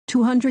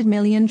200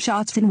 million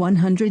shots in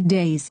 100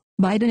 days,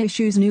 Biden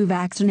issues new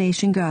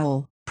vaccination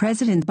goal.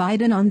 President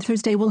Biden on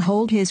Thursday will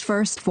hold his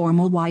first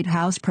formal White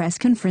House press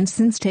conference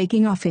since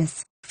taking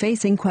office,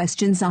 facing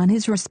questions on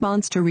his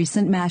response to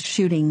recent mass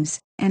shootings,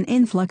 an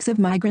influx of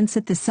migrants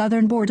at the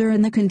southern border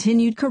and the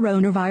continued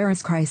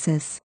coronavirus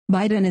crisis.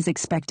 Biden is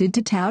expected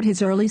to tout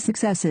his early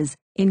successes,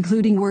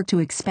 including work to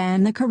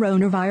expand the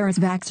coronavirus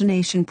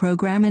vaccination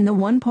program and the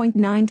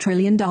 $1.9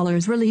 trillion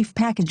relief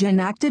package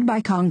enacted by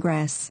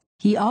Congress.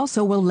 He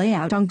also will lay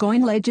out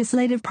ongoing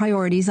legislative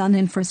priorities on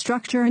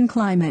infrastructure and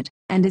climate,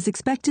 and is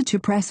expected to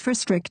press for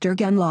stricter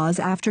gun laws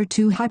after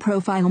two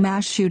high-profile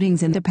mass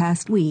shootings in the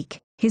past week.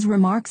 His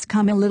remarks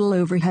come a little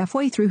over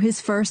halfway through his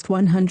first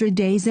 100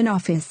 days in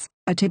office,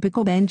 a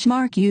typical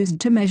benchmark used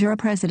to measure a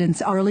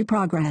president's early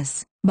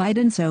progress.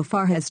 Biden so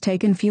far has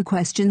taken few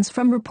questions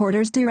from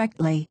reporters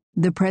directly.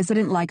 The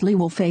president likely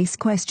will face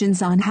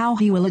questions on how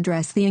he will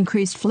address the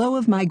increased flow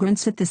of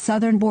migrants at the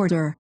southern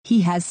border.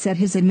 He has said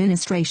his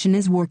administration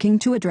is working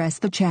to address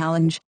the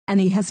challenge, and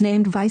he has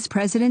named Vice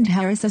President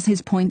Harris as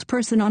his point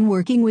person on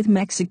working with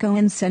Mexico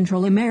and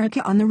Central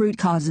America on the root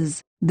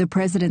causes. The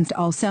president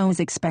also is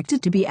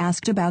expected to be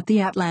asked about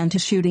the Atlanta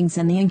shootings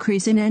and the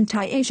increase in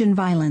anti-Asian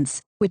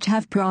violence, which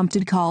have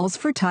prompted calls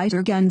for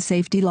tighter gun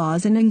safety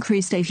laws and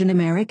increased Asian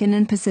American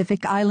and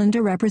Pacific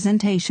Islander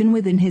representation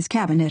within his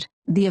cabinet.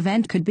 The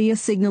event could be a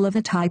signal of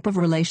the type of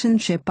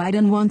relationship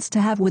Biden wants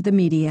to have with the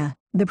media.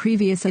 The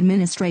previous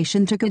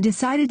administration took a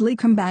decidedly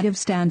combative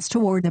stance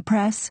toward the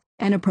press,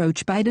 an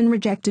approach Biden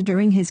rejected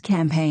during his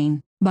campaign.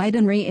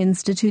 Biden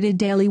reinstituted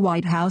daily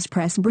White House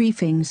press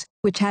briefings,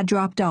 which had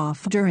dropped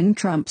off during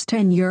Trump's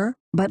tenure,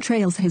 but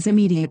trails his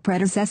immediate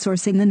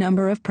predecessors in the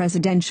number of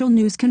presidential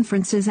news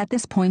conferences at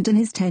this point in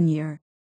his tenure.